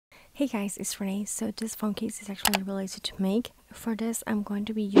Hey guys, it's Renee. So this phone case is actually really easy to make. For this, I'm going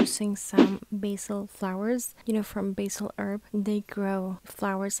to be using some basil flowers. You know, from basil herb, they grow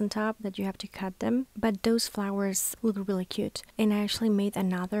flowers on top that you have to cut them. But those flowers look really cute. And I actually made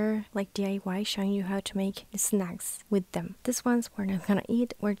another like DIY showing you how to make snacks with them. These ones we're not gonna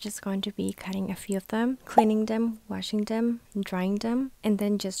eat. We're just going to be cutting a few of them, cleaning them, washing them, drying them, and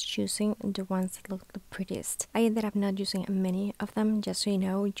then just choosing the ones that look the prettiest. I ended up not using many of them, just so you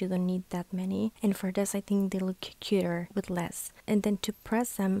know, you don't need that many. And for this, I think they look cuter with less. And then to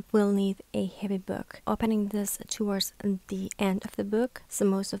press them, we'll need a heavy book. Opening this towards the end of the book, so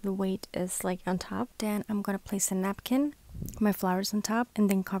most of the weight is like on top. Then I'm gonna place a napkin, my flowers on top, and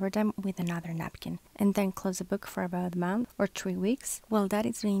then cover them with another napkin, and then close the book for about a month or 3 weeks. While that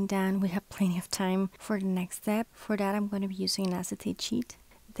is being done, we have plenty of time for the next step. For that, I'm going to be using an acetate sheet,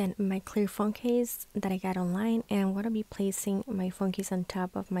 then my clear phone case that I got online, and I'm going to be placing my phone case on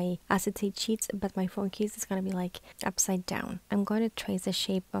top of my acetate sheets, but my phone case is going to be like upside down. I'm going to trace the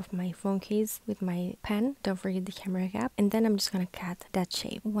shape of my phone case with my pen, don't forget the camera gap, and then I'm just going to cut that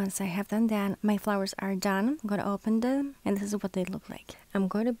shape. Once I have them done, my flowers are done. I'm going to open them, and this is what they look like. I'm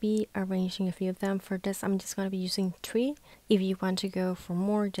going to be arranging a few of them. For this, I'm just going to be using 3. If you want to go for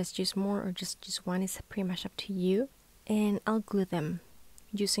more, just use more, or just use one. It's pretty much up to you. And I'll glue them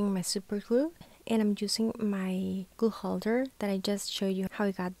using my super glue, and I'm using my glue holder that I just showed you how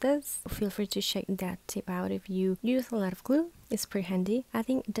I got this. Feel free to check that tip out if you use a lot of glue. It's pretty handy. I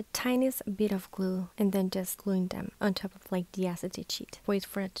think the tiniest bit of glue, and then just gluing them on top of like the acetate sheet. Wait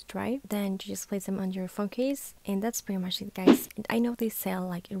for it to dry, then you just place them on your phone case, and that's pretty much it, guys. And I know they sell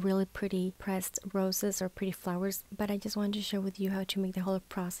like really pretty pressed roses or pretty flowers, but I just wanted to share with you how to make the whole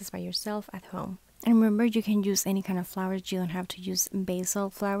process by yourself at home. And remember, you can use any kind of flowers. You don't have to use basil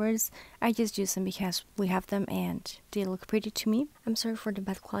flowers. I just use them because we have them and they look pretty to me. I'm sorry for the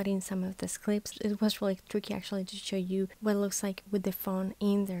bad quality in some of these clips. It was really tricky actually to show you what it looks like with the phone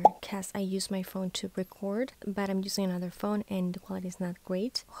in there, because I use my phone to record, but I'm using another phone and the quality is not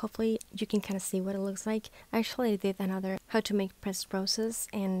great. Hopefully you can kind of see what it looks like. Actually, I did another how to make pressed roses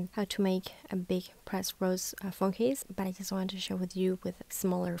and how to make a big pressed rose phone case, but I just wanted to share with you with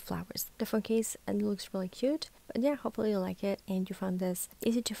smaller flowers. The phone case, it looks really cute. But yeah, hopefully you like it and you found this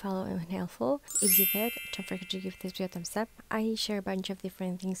easy to follow and helpful. If you did, don't forget to give this video a thumbs up. I share a bunch of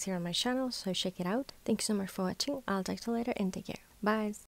different things here on my channel, so check it out. Thank you so much for watching. I'll talk to you later and take care. Bye.